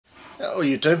Hello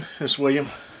YouTube, it's William.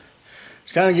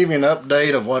 Just kind of give you an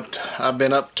update of what I've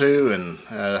been up to, and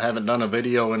I haven't done a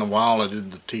video in a while. I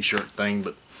did the t-shirt thing,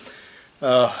 but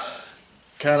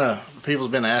kind of people's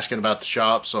been asking about the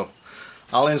shop, so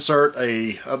I'll insert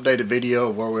a updated video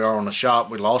of where we are on the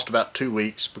shop. We lost about 2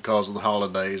 weeks because of the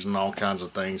holidays and all kinds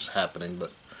of things happening,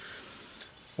 but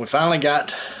we finally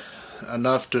got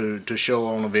enough to show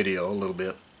on the video a little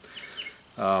bit.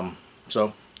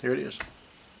 So here it is.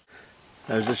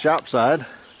 There's the shop side.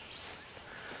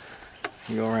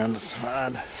 You go around the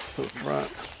side to the front.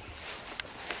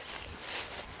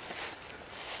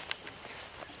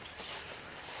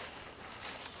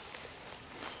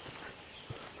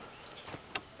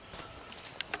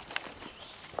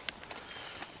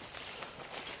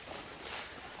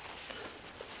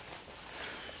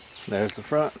 There's the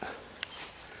front.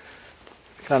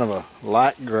 Kind of a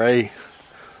light gray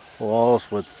walls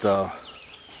with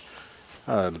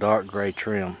dark gray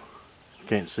trim.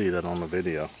 Can't see that on the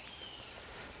video.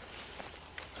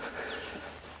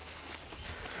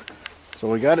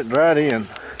 So we got it dried in.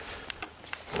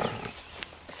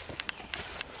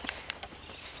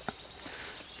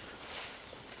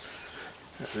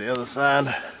 There's the other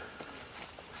side.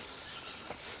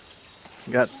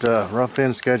 Got rough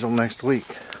in scheduled next week.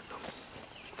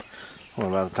 Well,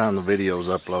 by the time the video is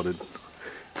uploaded,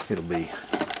 it'll be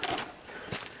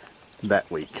that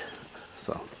week.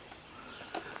 So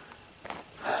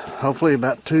hopefully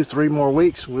about 2-3 more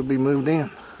weeks we'll be moved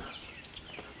in.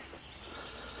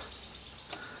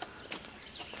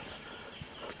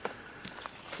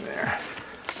 There.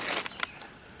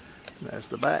 That's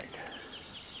the back.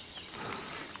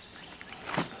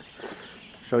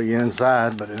 Show you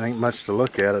inside, but it ain't much to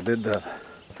look at. I did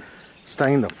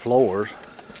stain the floors,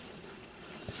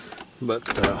 but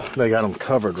they got them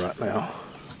covered right now.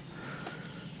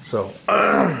 So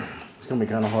it's gonna be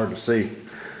kind of hard to see,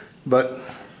 but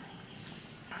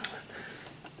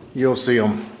you'll see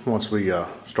them once we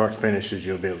start finishes.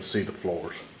 You'll be able to see the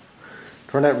floors.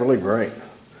 Turned out really great.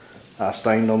 I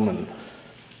stained them and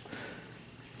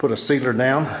put a sealer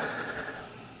down.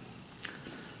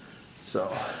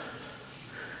 So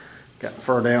got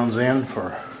fur downs in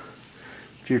for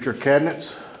future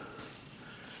cabinets,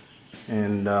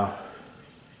 and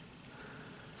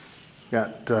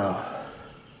got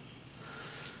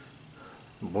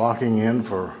blocking in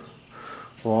for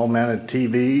wall mounted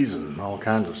TVs and all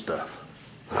kinds of stuff.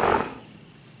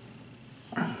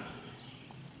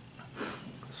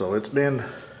 So it's been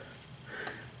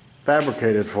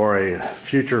fabricated for a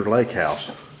future lake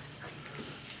house.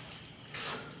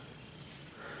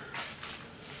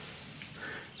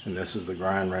 And this is the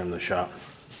grind room of the shop.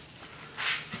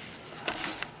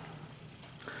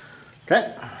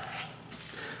 Okay.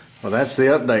 Well, that's the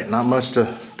update. Not much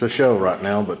to show right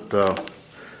now, but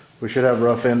we should have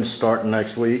rough ends starting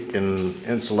next week, and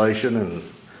insulation, and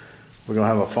we're going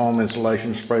to have a foam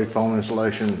insulation, sprayed foam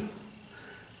insulation,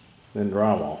 then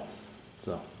drywall.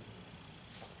 So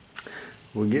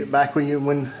we'll get back with you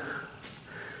when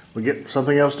we get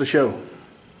something else to show.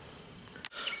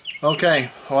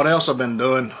 Okay, what else I've been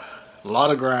doing? A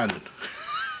lot of grinding.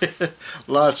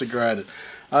 Lots of grinding.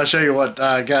 I'll show you what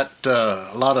I got.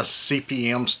 A lot of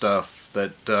CPM stuff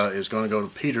that is going to go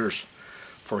to Peters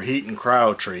for heat and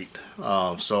cryo treat.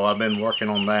 So I've been working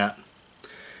on that.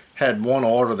 Had one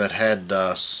order that had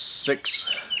six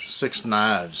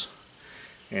knives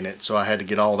in it, so I had to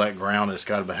get all that ground. It's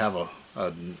got to have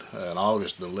an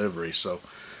August delivery, so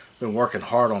been working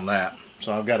hard on that.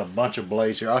 So I've got a bunch of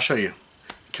blades here. I'll show you.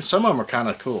 Some of them are kind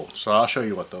of cool, so I'll show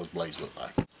you what those blades look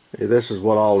like. Yeah, this is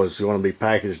what all is going to be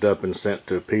packaged up and sent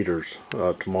to Peters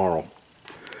tomorrow.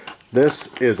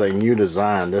 This is a new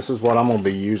design. This is what I'm going to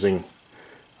be using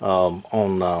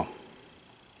on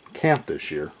camp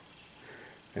this year,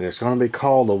 and it's going to be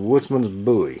called the Woodsman's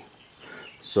Buoy.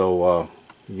 So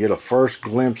you get a first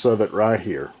glimpse of it right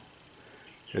here.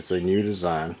 It's a new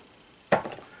design,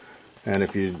 and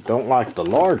if you don't like the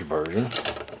large version,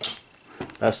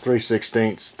 that's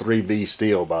 3/16 3V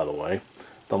steel, by the way.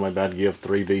 Thought maybe I'd give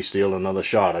 3V steel another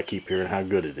shot. I keep hearing how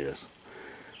good it is.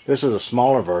 This is a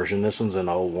smaller version. This one's an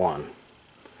 01.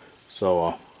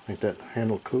 So ain't that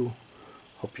handle cool?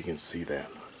 Hope you can see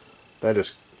that. That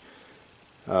is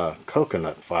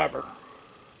coconut fiber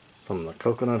from the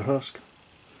coconut husk.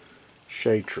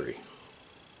 Shade tree.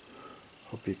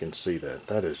 Hope you can see that.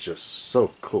 That is just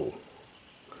so cool.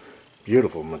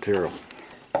 Beautiful material.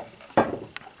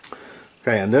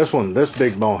 Okay, and this one, this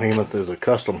big behemoth is a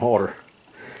custom order.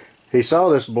 He saw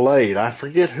this blade. I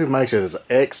forget who makes it. It's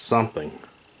X something.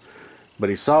 But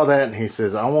he saw that and he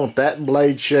says, I want that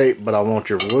blade shape, but I want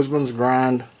your Woodsman's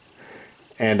grind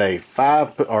and a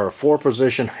 4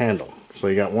 position handle. So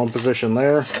you got one position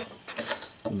there,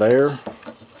 there,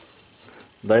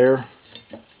 there,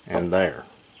 and there.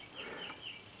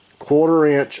 1/4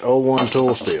 inch 01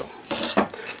 tool steel.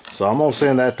 So I'm gonna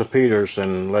send that to Peters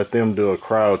and let them do a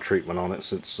cryo treatment on it,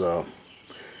 since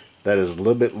that is a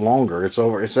little bit longer. It's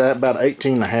at about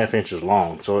 18.5 inches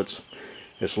long, so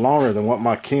it's longer than what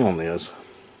my kiln is.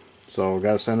 So we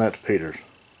gotta send that to Peters.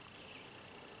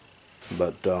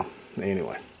 But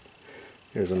anyway,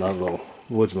 here's another little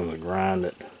Woodsman's grind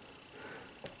that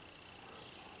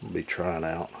we'll be trying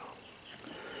out.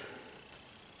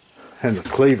 And the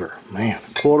cleaver, man,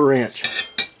 1/4 inch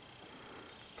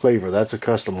cleaver. That's a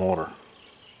custom order.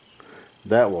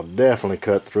 That will definitely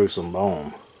cut through some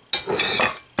bone.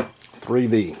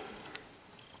 3B.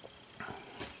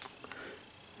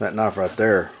 That knife right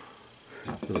there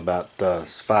is about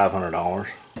 $500.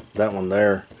 That one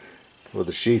there, with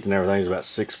the sheath and everything, is about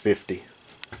 $650.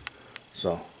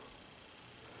 So,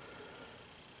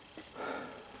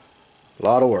 a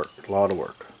lot of work, a lot of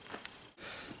work.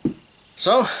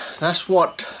 So that's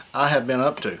what I have been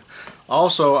up to.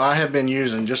 Also, I have been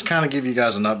using, just kind of give you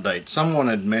guys an update. Someone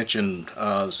had mentioned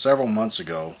several months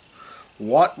ago,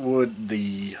 what would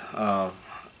the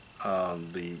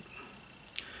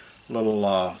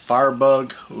little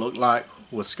firebug look like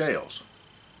with scales.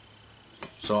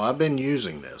 So I've been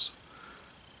using this.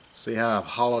 See how I've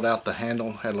hollowed out the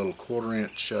handle, had a little 1/4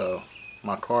 inch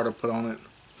micarta put on it.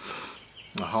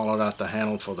 I hollowed out the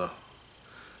handle for the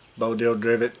Bodil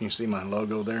Drivet. You see my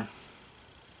logo there.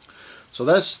 So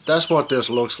that's what this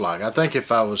looks like. I think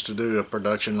if I was to do a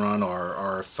production run,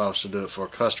 or if I was to do it for a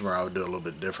customer, I would do it a little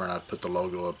bit different. I'd put the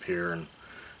logo up here and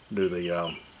do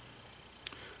the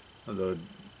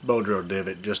Bodil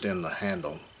Drivet just in the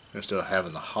handle instead of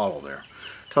having the hollow there.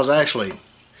 Because actually,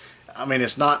 I mean,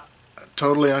 it's not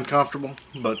totally uncomfortable,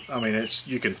 but I mean,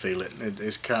 you can feel it.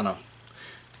 It's kind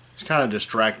of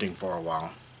distracting for a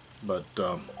while. But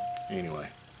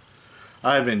anyway,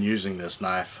 I've been using this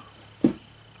knife a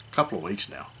couple of weeks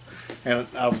now, and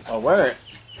I wear it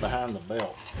behind the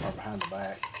belt or behind the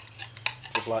back,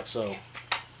 just like so,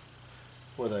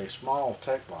 with a small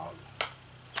tech log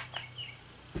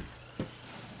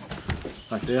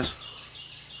like this,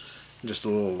 just a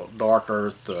little dark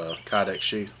earth Kydex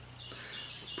sheath.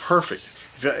 Perfect.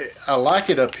 I like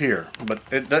it up here, but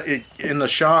it in the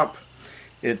shop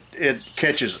it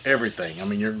catches everything. I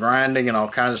mean, you're grinding and all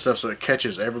kinds of stuff, so it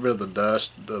catches every bit of the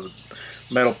dust, the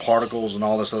metal particles, and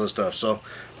all this other stuff. So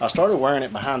I started wearing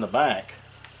it behind the back,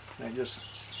 and just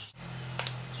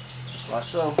like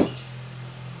so.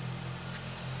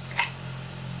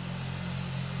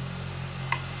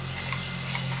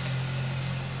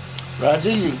 Rides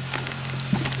easy.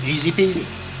 Easy peasy.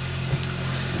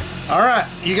 Alright,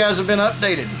 you guys have been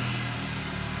updated.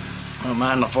 Don't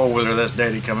mind the four-wheeler. That's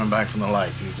Daddy coming back from the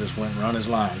lake. He just went and run his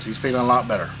lines. He's feeling a lot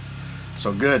better.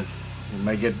 So good. We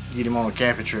may get him on a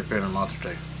camping trip here in a month or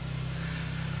two.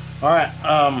 Alright,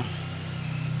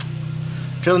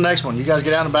 till the next one. You guys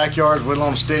get out in the backyards, whittle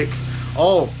on a stick.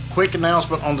 Oh, quick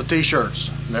announcement on the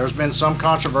t-shirts. There's been some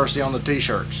controversy on the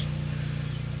t-shirts.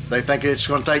 They think it's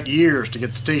going to take years to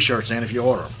get the t-shirts in if you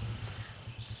order them.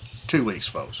 2 weeks,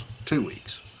 folks. 2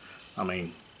 weeks. I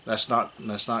mean, that's not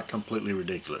completely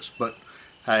ridiculous. But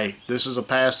hey, this is a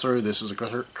pass-through. This is a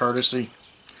courtesy.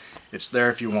 It's there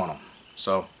if you want them.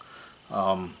 So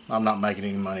I'm not making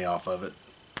any money off of it.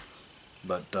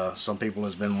 But some people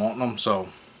has been wanting them, so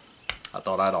I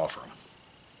thought I'd offer them.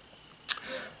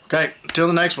 Okay, until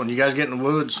the next one. You guys get in the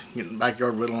woods, get in the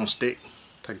backyard, whittle on a stick.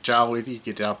 Take a child with you,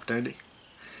 get the opportunity.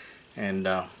 And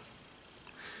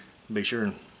be sure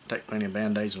and take plenty of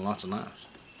Band-Aids and lots of knives.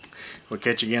 We'll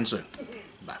catch you again soon.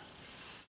 Bye.